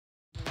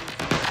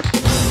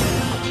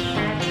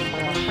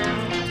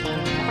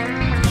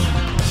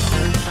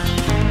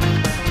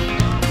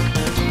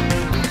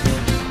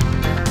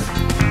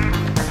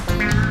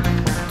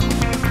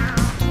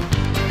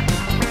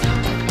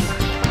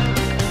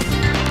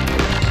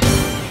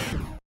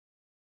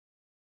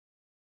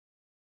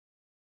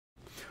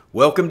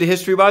Welcome to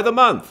History by the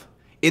Month.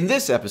 In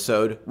this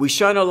episode, we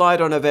shine a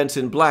light on events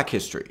in Black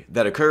history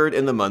that occurred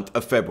in the month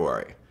of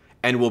February.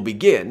 And we'll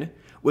begin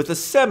with a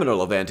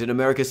seminal event in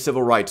America's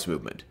civil rights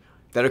movement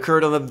that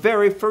occurred on the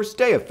very first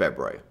day of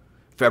February.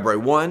 February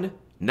 1,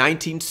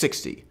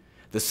 1960.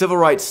 The civil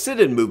rights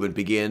sit-in movement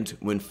begins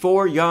when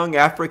four young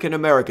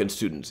African-American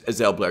students,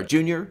 Ezell Blair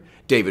Jr.,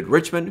 David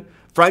Richmond,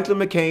 Franklin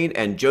McCain,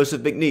 and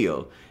Joseph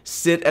McNeil,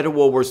 sit at a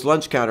Woolworth's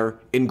lunch counter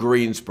in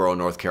Greensboro,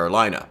 North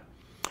Carolina.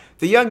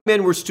 The young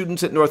men were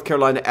students at North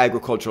Carolina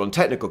Agricultural and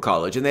Technical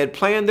College, and they had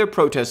planned their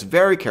protests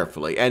very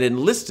carefully and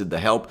enlisted the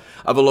help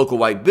of a local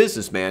white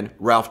businessman,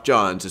 Ralph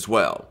Johns, as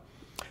well.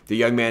 The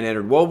young man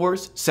entered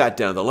Woolworth's, sat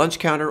down at the lunch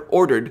counter,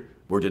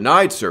 were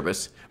denied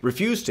service,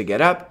 refused to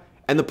get up,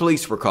 and the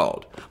police were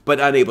called, but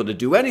unable to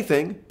do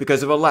anything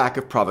because of a lack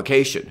of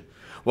provocation.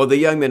 While the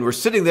young men were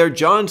sitting there,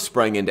 Johns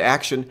sprang into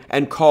action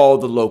and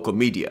called the local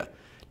media.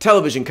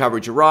 Television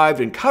coverage arrived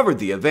and covered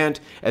the event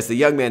as the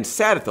young man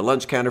sat at the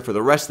lunch counter for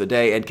the rest of the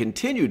day and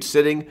continued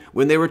sitting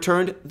when they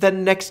returned the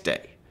next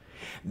day.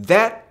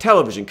 That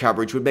television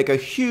coverage would make a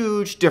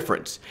huge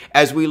difference,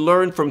 as we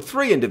learned from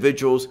three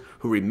individuals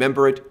who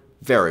remember it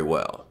very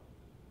well.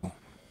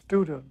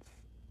 Students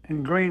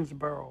in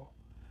Greensboro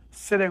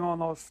sitting on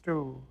those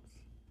stools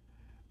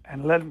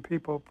and letting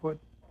people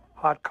put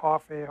hot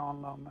coffee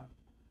on them and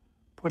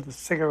put the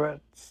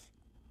cigarettes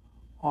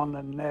on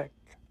the neck.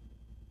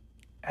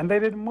 And they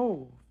didn't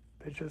move.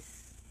 They just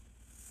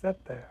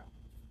sat there.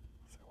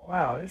 I said,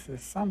 wow, this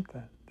is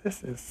something.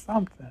 This is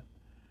something.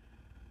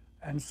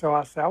 And so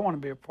I said, I want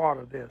to be a part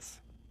of this.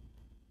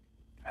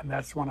 And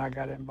that's when I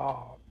got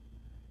involved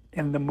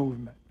in the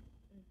movement.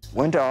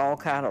 Went to all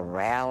kind of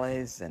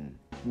rallies and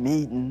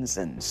meetings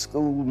and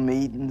school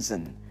meetings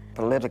and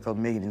political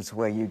meetings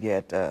where you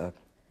get to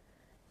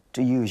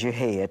use your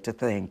head to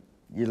think,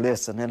 you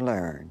listen and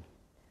learn.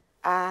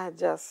 I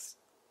just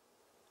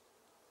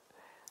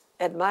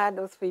admired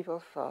those people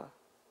for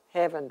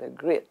having the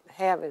grit,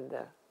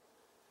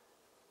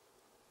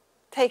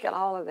 taking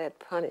all of that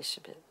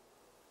punishment.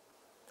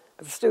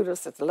 The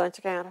students at the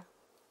lunch counter,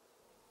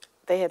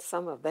 they had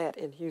some of that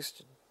in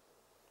Houston,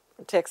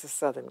 Texas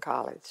Southern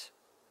College.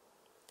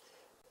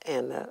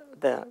 And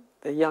the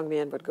young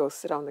men would go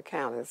sit on the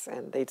counters,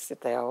 and they'd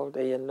sit there all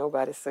day, and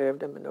nobody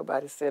served them, and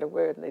nobody said a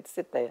word, and they'd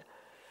sit there.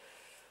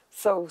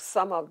 So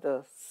some of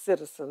the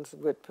citizens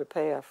would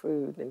prepare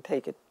food and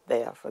take it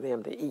there for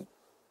them to eat.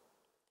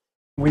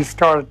 We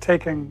started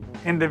taking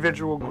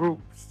individual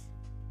groups.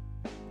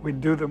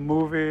 We'd do the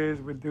movies,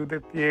 we'd do the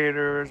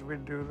theaters,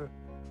 we'd do the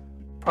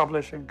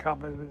publishing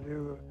companies, we'd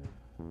do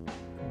the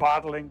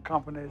bottling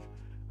companies.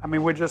 I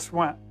mean, we just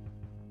went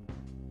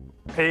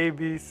A,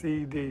 B,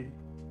 C, D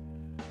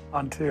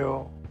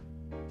until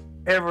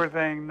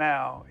everything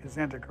now is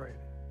integrated.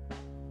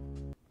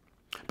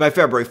 By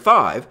February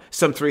 5,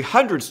 some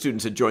 300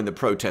 students had joined the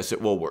protests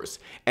at Woolworth's,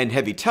 and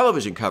heavy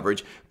television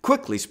coverage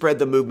quickly spread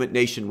the movement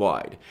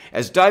nationwide,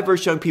 as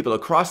diverse young people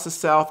across the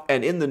South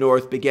and in the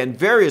North began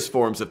various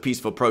forms of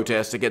peaceful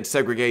protest against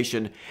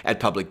segregation at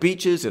public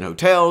beaches and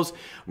hotels,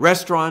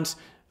 restaurants,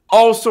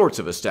 all sorts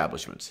of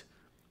establishments.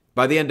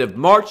 By the end of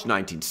March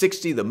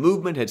 1960, the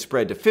movement had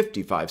spread to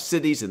 55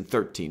 cities in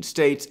 13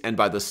 states, and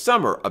by the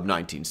summer of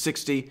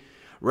 1960,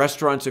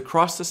 restaurants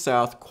across the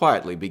South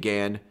quietly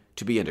began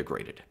to be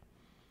integrated.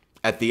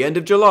 At the end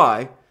of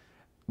July,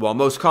 while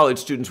most college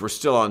students were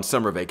still on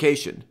summer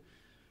vacation,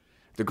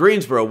 the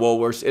Greensboro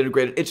Woolworths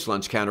integrated its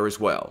lunch counter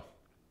as well.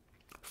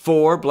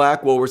 4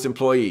 black Woolworths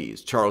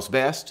employees, Charles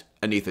Best,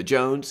 Anitha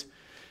Jones,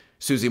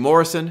 Susie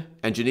Morrison,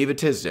 and Geneva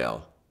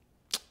Tisdale,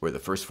 were the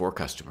first 4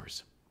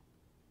 customers.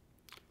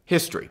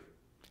 History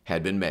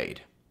had been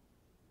made.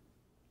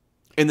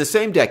 In the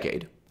same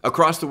decade,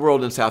 across the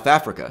world in South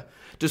Africa,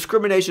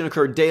 discrimination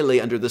occurred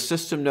daily under the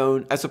system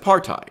known as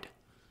apartheid.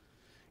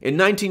 In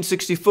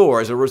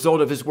 1964, as a result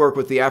of his work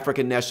with the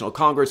African National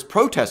Congress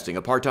protesting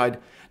apartheid,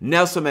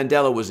 Nelson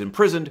Mandela was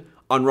imprisoned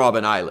on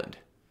Robben Island.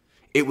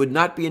 It would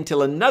not be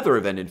until another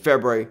event in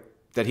February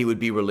that he would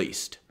be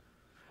released.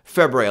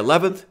 February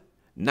 11th,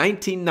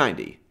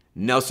 1990,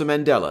 Nelson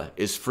Mandela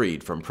is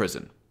freed from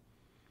prison.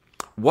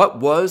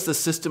 What was the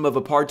system of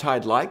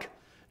apartheid like?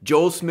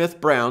 Joel Smith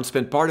Brown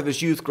spent part of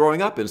his youth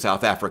growing up in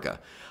South Africa.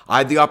 I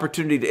had the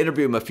opportunity to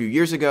interview him a few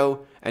years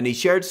ago, and he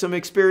shared some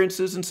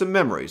experiences and some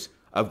memories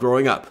of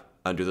growing up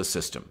under the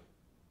system.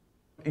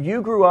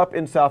 You grew up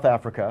in South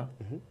Africa,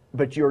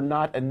 but you're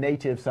not a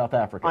native South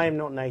African. I am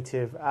not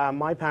native.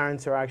 My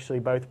parents are actually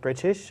both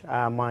British.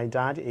 My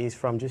dad is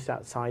from just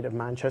outside of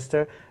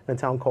Manchester, in a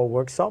town called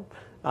Worksop.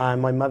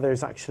 My mother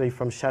is actually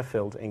from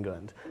Sheffield,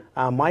 England.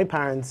 My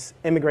parents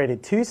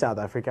immigrated to South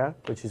Africa,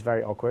 which is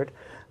very awkward,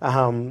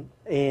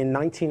 in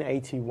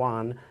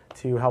 1981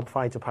 to help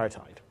fight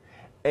apartheid.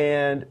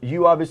 And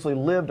you obviously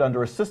lived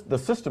under the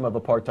system of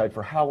apartheid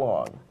for how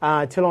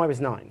long? Till I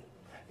was 9.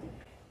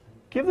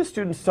 Give the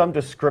students some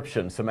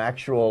description, some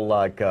actual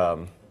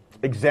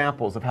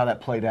examples of how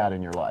that played out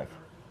in your life.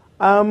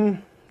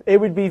 It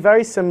would be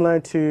very similar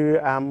to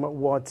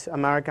what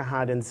America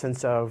had in the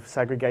sense of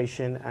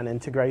segregation and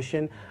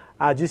integration,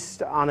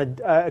 just on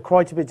a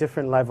quite a bit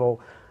different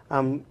level.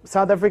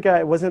 South Africa,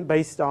 it wasn't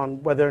based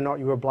on whether or not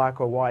you were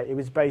black or white. It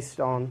was based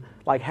on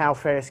like how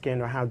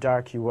fair-skinned or how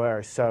dark you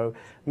were. So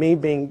me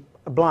being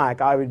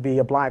black, I would be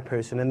a black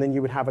person, and then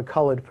you would have a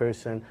colored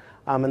person,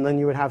 and then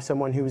you would have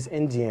someone who was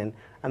Indian,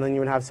 and then you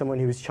would have someone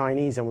who was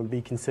Chinese and would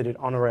be considered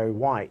honorary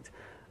white.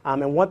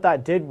 And what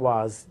that did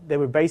was, there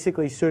were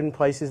basically certain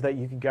places that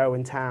you could go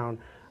in town.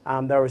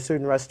 There were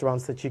certain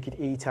restaurants that you could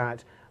eat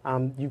at.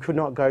 You could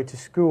not go to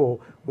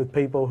school with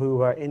people who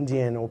were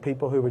Indian or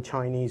people who were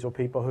Chinese or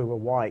people who were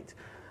white.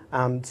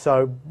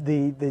 So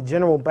the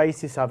general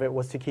basis of it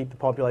was to keep the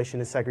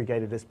population as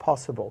segregated as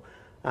possible.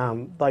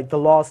 Like the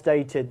law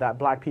stated that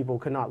black people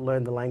could not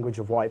learn the language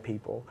of white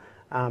people,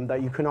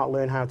 that you could not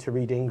learn how to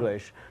read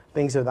English,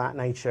 things of that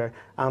nature.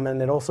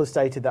 And it also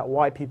stated that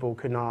white people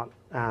could not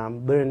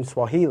learn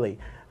Swahili.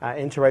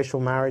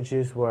 Interracial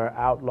marriages were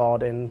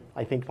outlawed in,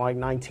 I think, like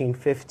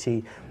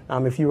 1950.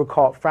 If you were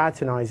caught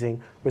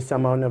fraternizing with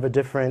someone of a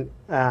different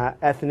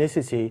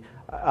ethnicity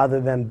other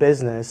than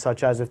business,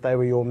 such as if they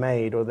were your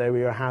maid or they were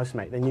your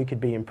housemate, then you could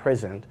be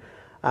imprisoned.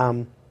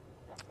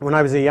 When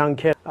I was a young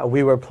kid,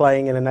 we were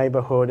playing in a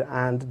neighborhood,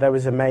 and there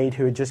was a maid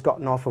who had just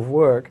gotten off of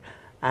work,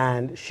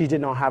 and she did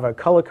not have a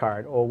color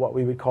card, or what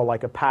we would call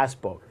like a pass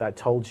book that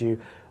told you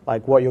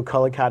like what your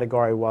color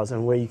category was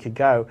and where you could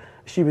go.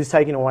 She was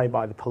taken away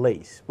by the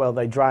police. Well,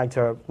 they dragged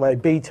her, they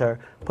beat her,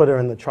 put her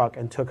in the truck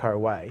and took her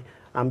away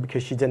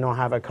because she did not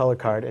have a color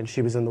card and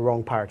she was in the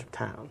wrong part of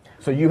town.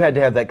 So you had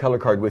to have that color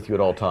card with you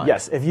at all times?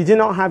 Yes. If you did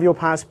not have your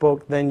pass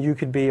book, then you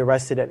could be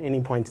arrested at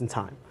any point in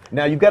time.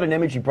 Now, you've got an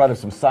image you brought of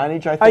some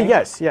signage, I think?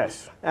 Yes,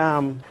 yes.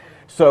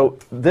 So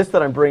this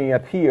that I'm bringing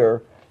up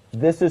here,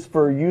 this is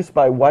for use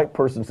by white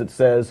persons. It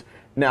says,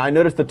 now I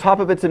noticed the top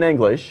of it's in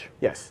English.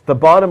 Yes. The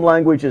bottom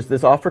language is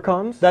this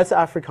Afrikaans? That's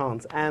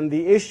Afrikaans. And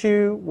the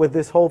issue with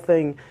this whole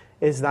thing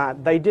is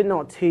that they did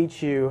not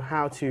teach you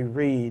how to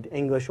read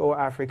English or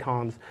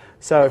Afrikaans.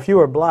 So if you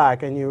were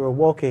black and you were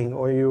walking,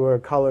 or you were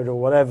colored or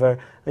whatever,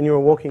 and you were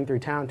walking through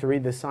town, to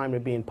read this sign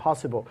would be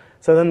impossible.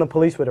 So then the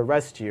police would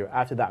arrest you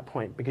after that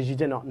point because you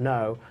did not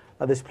know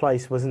that this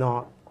place was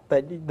not,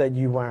 that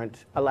you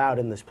weren't allowed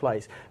in this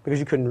place because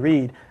you couldn't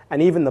read.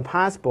 And even the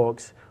pass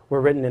books were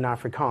written in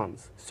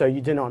Afrikaans. So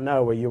you did not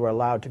know where you were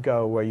allowed to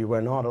go, where you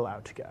were not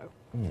allowed to go.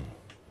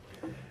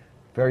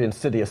 Very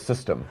insidious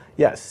system.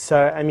 Yes.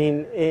 So, I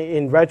mean,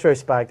 in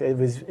retrospect,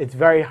 it's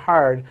very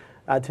hard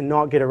to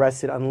not get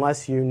arrested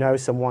unless you know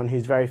someone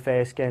who's very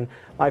fair-skinned.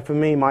 Like for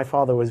me, my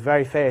father was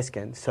very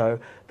fair-skinned, so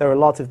there were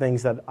lots of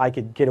things that I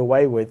could get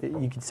away with,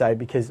 you could say,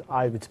 because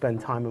I would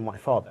spend time with my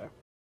father.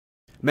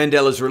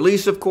 Mandela's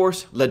release, of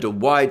course, led to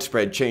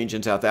widespread change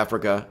in South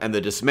Africa and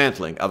the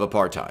dismantling of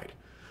apartheid.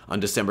 On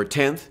December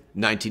 10,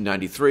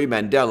 1993,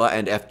 Mandela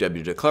and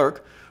F.W. de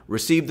Klerk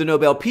received the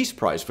Nobel Peace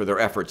Prize for their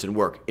efforts and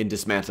work in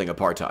dismantling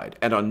apartheid.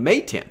 And on May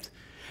 10,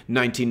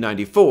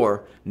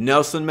 1994,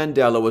 Nelson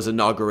Mandela was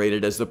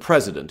inaugurated as the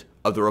President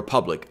of the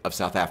Republic of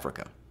South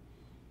Africa.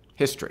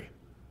 History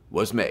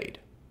was made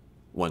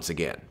once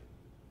again.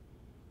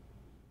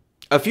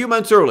 A few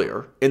months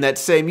earlier, in that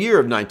same year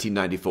of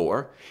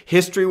 1994,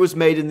 history was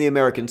made in the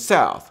American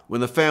South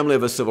when the family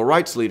of a civil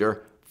rights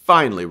leader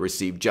finally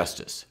received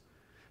justice.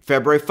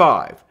 February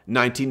 5,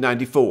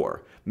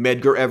 1994,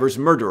 Medgar Evers'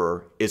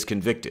 murderer is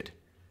convicted.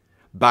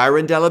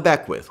 Byron Della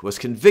Beckwith was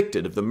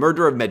convicted of the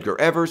murder of Medgar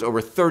Evers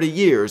over 30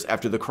 years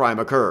after the crime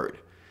occurred.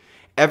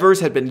 Evers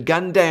had been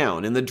gunned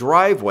down in the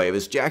driveway of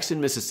his Jackson,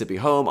 Mississippi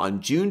home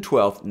on June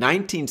 12,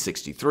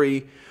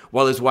 1963,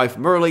 while his wife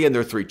Merle and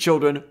their 3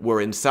 children were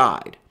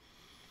inside.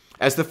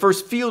 As the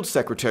first field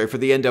secretary for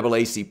the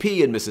NAACP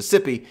in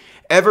Mississippi,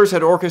 Evers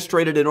had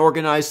orchestrated and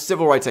organized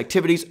civil rights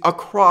activities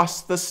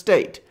across the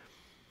state.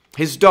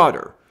 His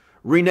daughter,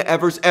 Rena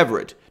Evers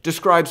Everett,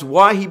 describes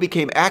why he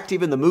became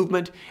active in the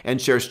movement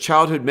and shares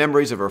childhood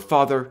memories of her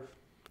father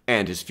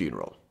and his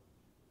funeral.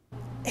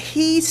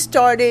 He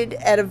started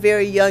at a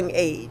very young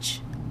age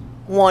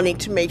wanting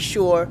to make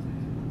sure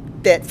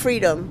that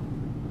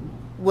freedom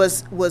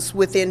was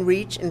within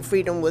reach and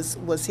freedom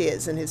was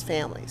his and his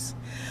family's.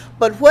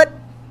 But what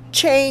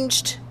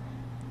changed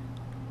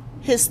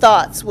his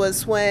thoughts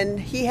was when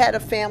he had a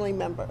family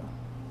member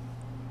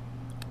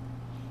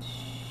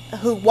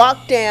who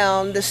walked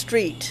down the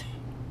street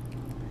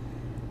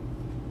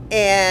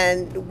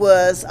and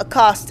was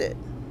accosted.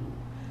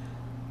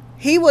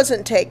 He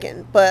wasn't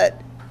taken,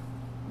 but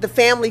the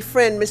family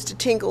friend, Mr.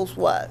 Tingles,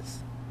 was.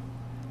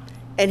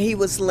 And he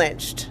was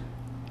lynched.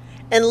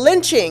 And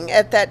lynching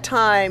at that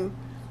time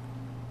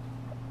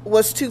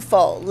was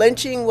twofold.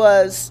 Lynching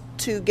was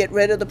to get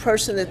rid of the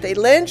person that they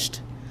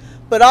lynched,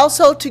 but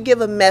also to give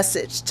a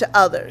message to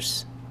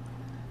others,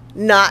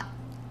 not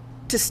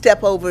to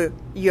step over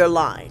your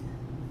line.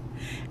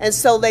 And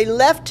so they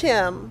left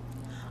him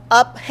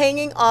up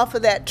hanging off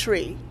of that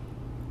tree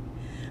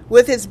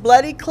with his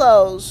bloody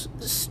clothes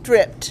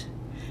stripped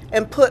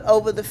and put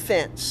over the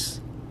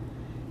fence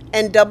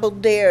and double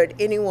dared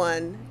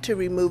anyone to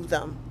remove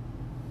them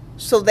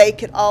so they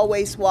could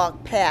always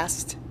walk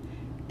past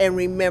and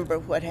remember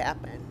what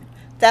happened.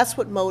 That's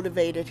what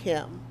motivated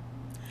him.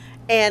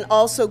 And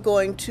also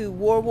going to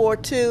World War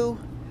II,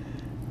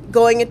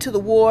 going into the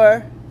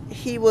war,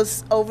 he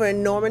was over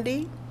in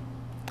Normandy,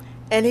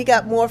 and he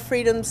got more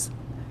freedoms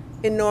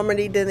in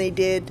Normandy than he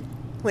did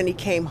when he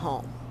came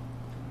home.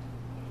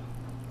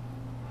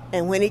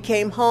 And when he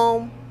came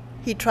home,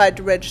 he tried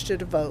to register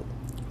to vote.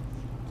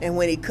 And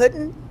when he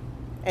couldn't,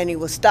 and he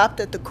was stopped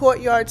at the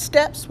courtyard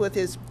steps with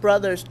his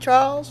brothers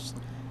Charles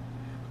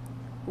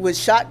with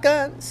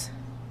shotguns,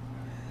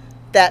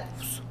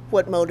 that's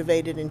what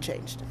motivated and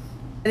changed him.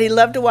 And he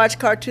loved to watch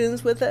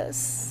cartoons with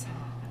us.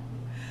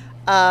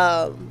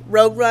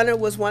 Roadrunner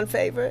was one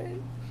favorite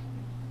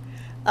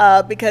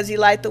because he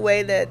liked the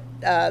way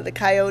that the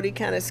coyote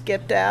kind of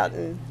skipped out.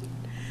 And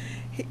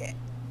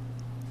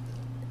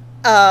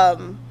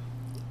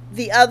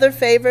the other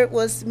favorite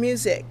was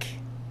music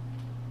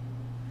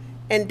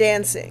and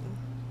dancing.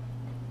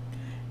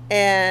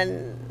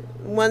 And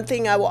one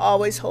thing I will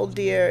always hold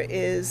dear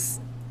is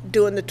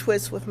doing the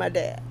twist with my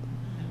dad.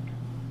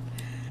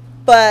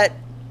 But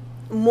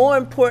more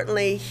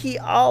importantly, he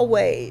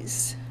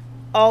always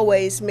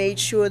made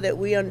sure that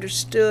we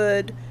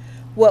understood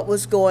what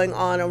was going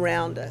on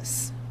around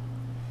us.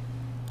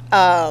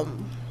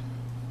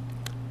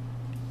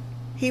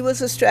 He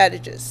was a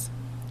strategist.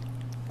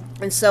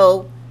 And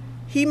so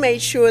he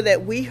made sure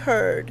that we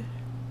heard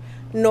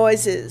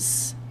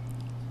noises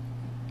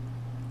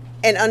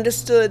and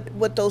understood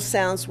what those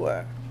sounds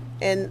were.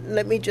 And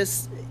let me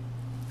just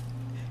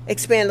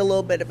expand a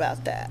little bit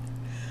about that.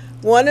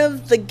 One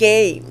of the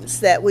games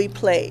that we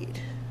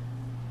played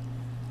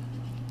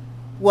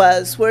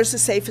was, where's the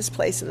safest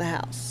place in the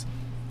house?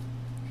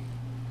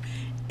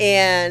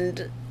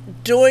 And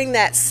during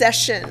that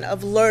session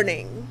of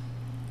learning,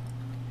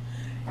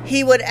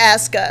 he would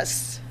ask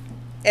us,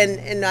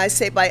 and I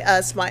say by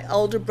us, my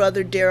older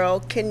brother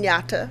Daryl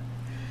Kenyatta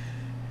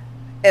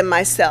and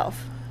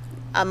myself.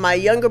 My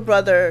younger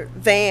brother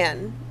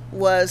Van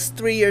was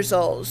 3 years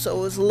old, so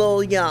it was a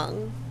little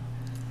young.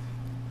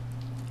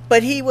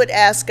 But he would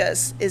ask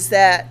us, is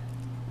that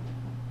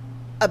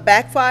a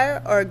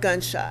backfire or a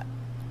gunshot?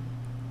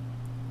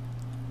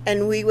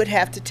 And we would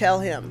have to tell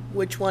him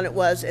which one it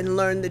was and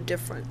learn the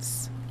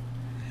difference.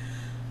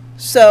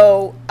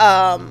 So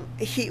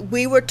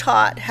we were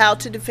taught how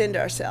to defend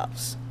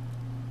ourselves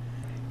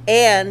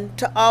and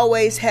to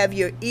always have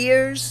your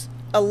ears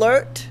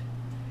alert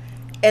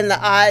and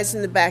the eyes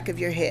in the back of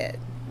your head.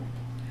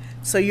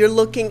 So you're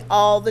looking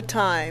all the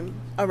time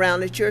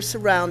around at your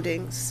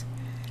surroundings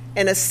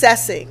and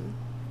assessing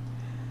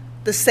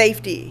the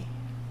safety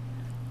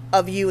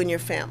of you and your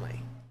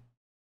family.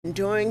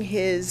 During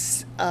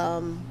his,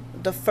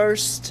 the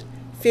first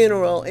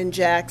funeral in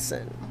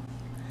Jackson,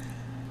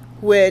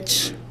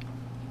 which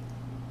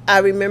I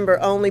remember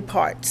only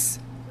parts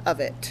of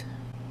it,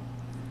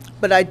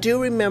 but I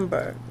do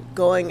remember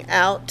going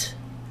out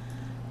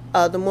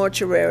the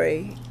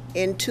mortuary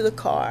into the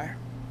car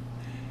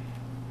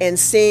and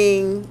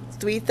seeing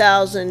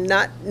 3,000,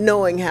 not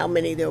knowing how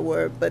many there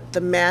were, but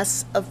the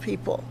mass of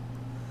people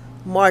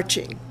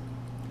marching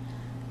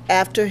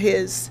after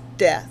his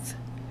death,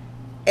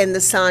 and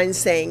the sign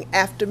saying,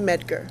 after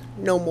Medgar,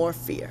 no more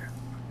fear.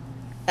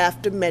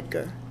 After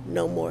Medgar,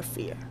 no more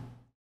fear.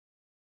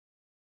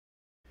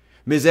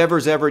 Ms.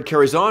 Evers Everett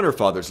carries on her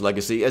father's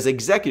legacy as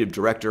executive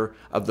director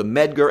of the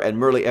Medgar and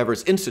Myrlie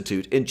Evers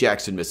Institute in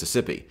Jackson,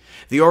 Mississippi.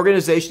 The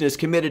organization is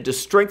committed to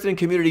strengthening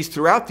communities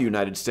throughout the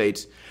United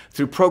States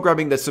through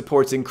programming that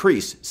supports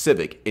increased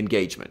civic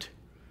engagement.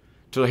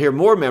 To hear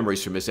more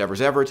memories from Ms.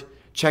 Evers Everett,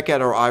 check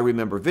out our I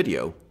Remember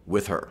video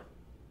with her.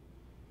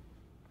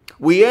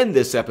 We end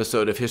this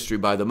episode of History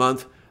by the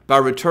Month by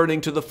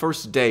returning to the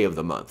first day of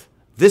the month,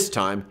 this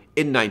time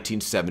in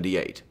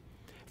 1978.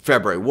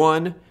 February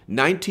 1,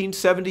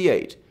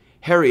 1978,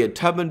 Harriet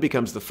Tubman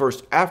becomes the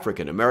first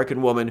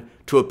African-American woman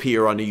to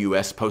appear on a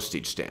U.S.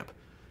 postage stamp.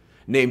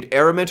 Named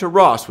Araminta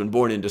Ross when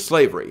born into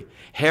slavery,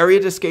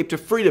 Harriet escaped to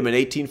freedom in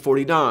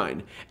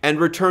 1849 and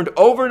returned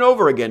over and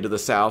over again to the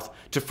South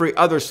to free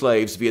other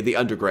slaves via the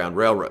Underground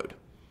Railroad.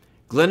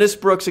 Glennis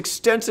Brooks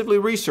extensively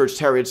researched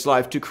Harriet's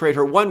life to create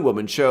her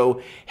one-woman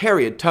show,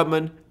 Harriet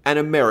Tubman, An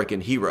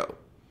American Hero.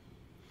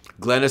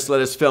 Glennis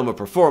let us film a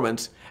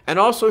performance and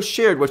also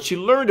shared what she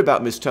learned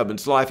about Miss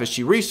Tubman's life as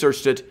she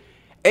researched it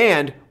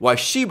and why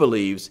she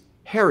believes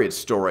Harriet's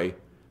story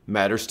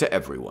matters to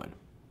everyone.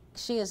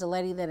 She is a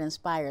lady that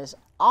inspires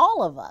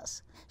all of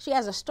us. She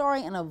has a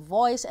story and a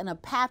voice and a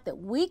path that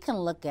we can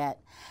look at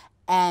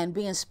and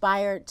be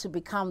inspired to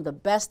become the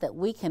best that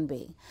we can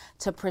be,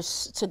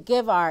 to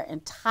give our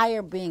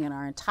entire being and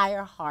our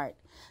entire heart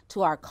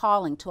to our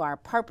calling, to our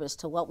purpose,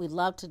 to what we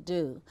love to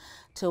do,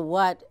 to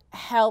what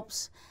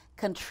helps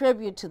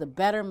contribute to the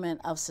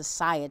betterment of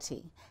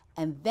society,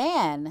 and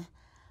then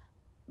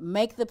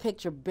make the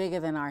picture bigger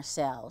than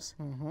ourselves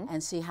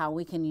and see how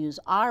we can use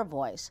our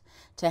voice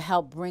to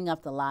help bring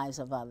up the lives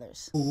of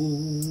others.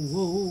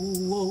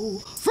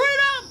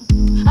 Freedom!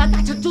 I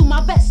got to do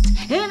my best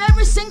in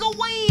every single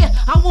way.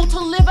 I want to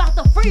live out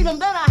the freedom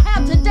that I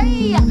have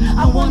today.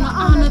 I want to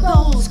honor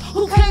those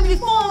who came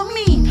before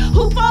me,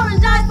 who fought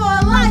and died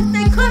for a life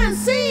they couldn't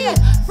see.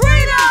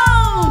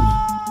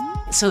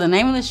 Freedom! So the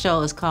name of the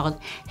show is called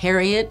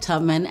Harriet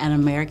Tubman, an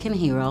American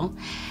Hero,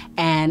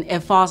 and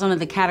it falls under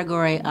the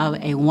category of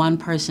a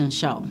one-person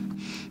show.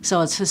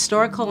 So it's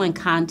historical in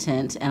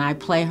content, and I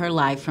play her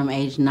life from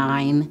age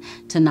 9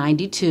 to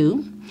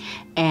 92.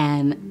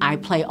 And I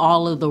play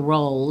all of the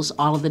roles,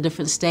 all of the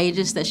different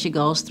stages that she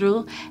goes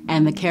through,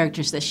 and the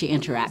characters that she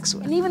interacts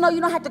with. And even though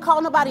you don't have to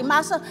call nobody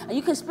massa, and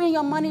you can spend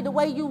your money the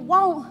way you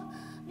want,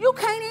 you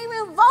can't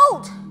even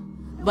vote.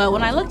 But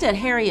when I looked at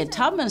Harriet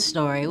Tubman's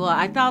story, well,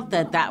 I thought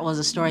that that was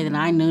a story that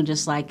I knew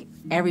just like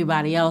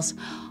everybody else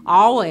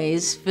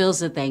always feels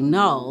that they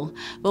know.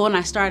 But when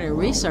I started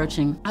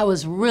researching, I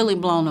was really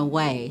blown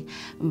away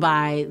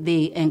by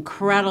the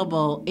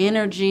incredible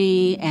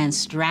energy and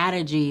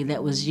strategy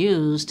that was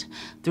used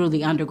through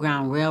the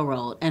Underground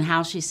Railroad and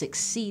how she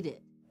succeeded.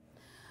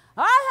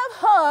 I have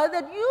heard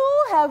that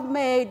you have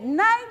made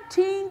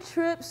 19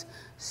 trips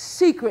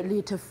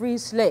secretly to free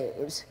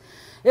slaves.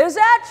 Is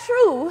that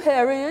true,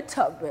 Harriet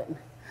Tubman?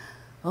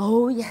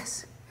 Oh,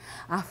 yes.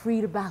 I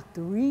freed about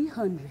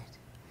 300.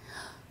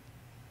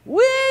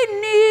 We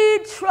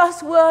need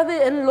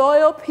trustworthy and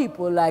loyal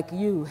people like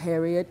you,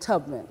 Harriet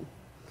Tubman.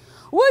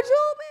 Would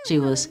you be... She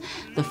was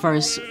the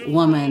first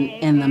woman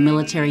in the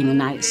military in the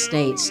United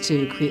States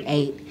to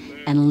create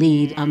and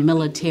lead a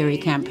military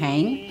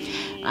campaign.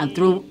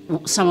 Through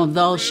some of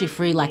those, she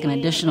freed like an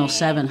additional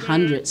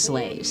 700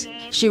 slaves.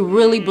 She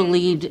really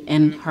believed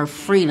in her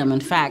freedom. In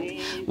fact,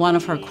 one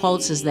of her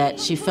quotes is that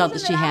she felt that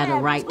she had a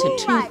right to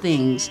two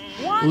things,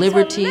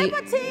 liberty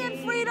and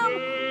freedom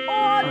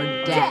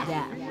or death.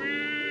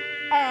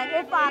 And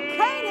if I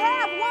can't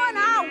have one,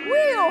 I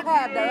will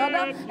have the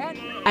other.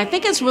 I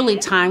think it's really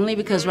timely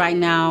because right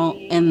now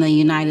in the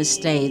United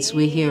States,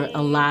 we hear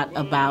a lot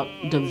about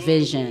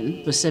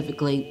division,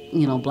 specifically,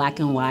 black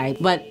and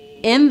white. But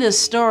in this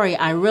story,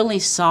 I really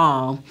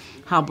saw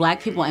how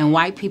black people and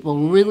white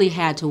people really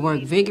had to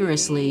work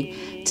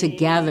vigorously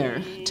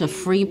together to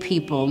free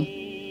people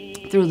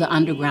through the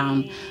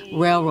Underground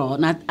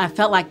Railroad. And I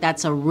felt like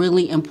that's a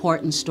really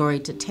important story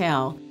to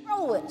tell.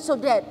 So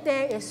that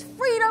there is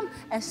freedom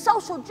and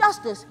social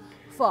justice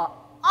for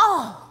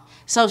all.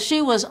 So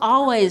she was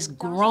always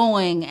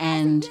growing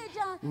and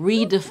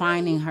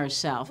redefining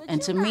herself.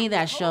 And to me,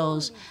 that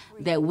shows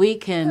that we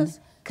can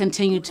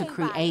continue to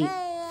create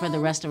for the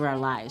rest of our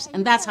lives.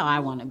 And that's how I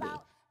want to be.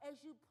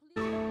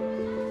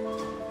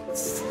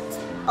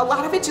 A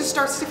lot of it just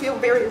starts to feel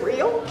very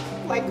real.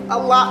 Like a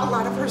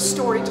lot of her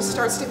story just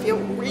starts to feel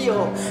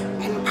real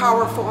and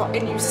powerful.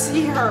 And you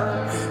see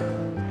her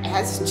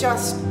as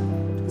just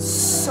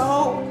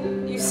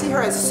you see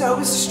her as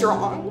so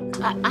strong.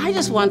 I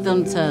just want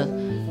them to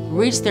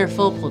reach their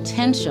full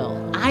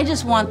potential. I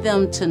just want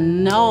them to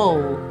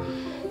know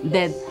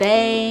that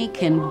they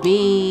can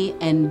be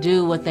and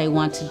do what they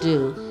want to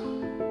do.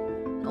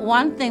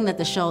 One thing that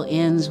the show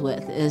ends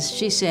with is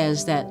she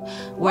says that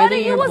whether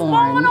you're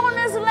born on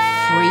this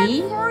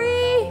land,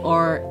 free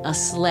or a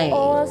slave,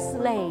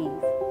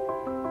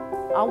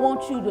 I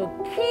want you to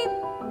keep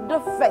the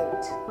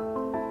faith.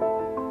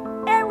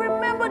 And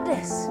remember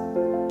this.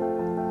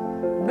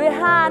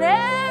 Behind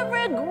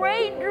every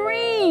great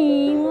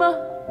dream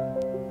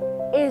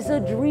is a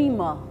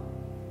dreamer.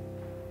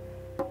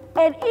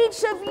 And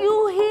each of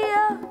you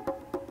here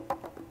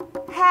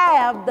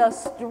have the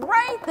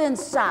strength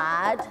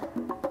inside,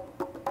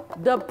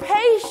 the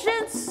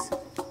patience,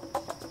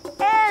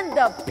 and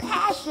the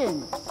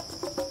passion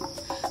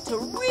to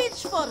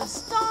reach for the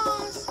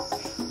stars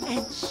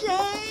and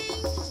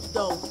change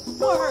the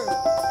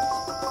world.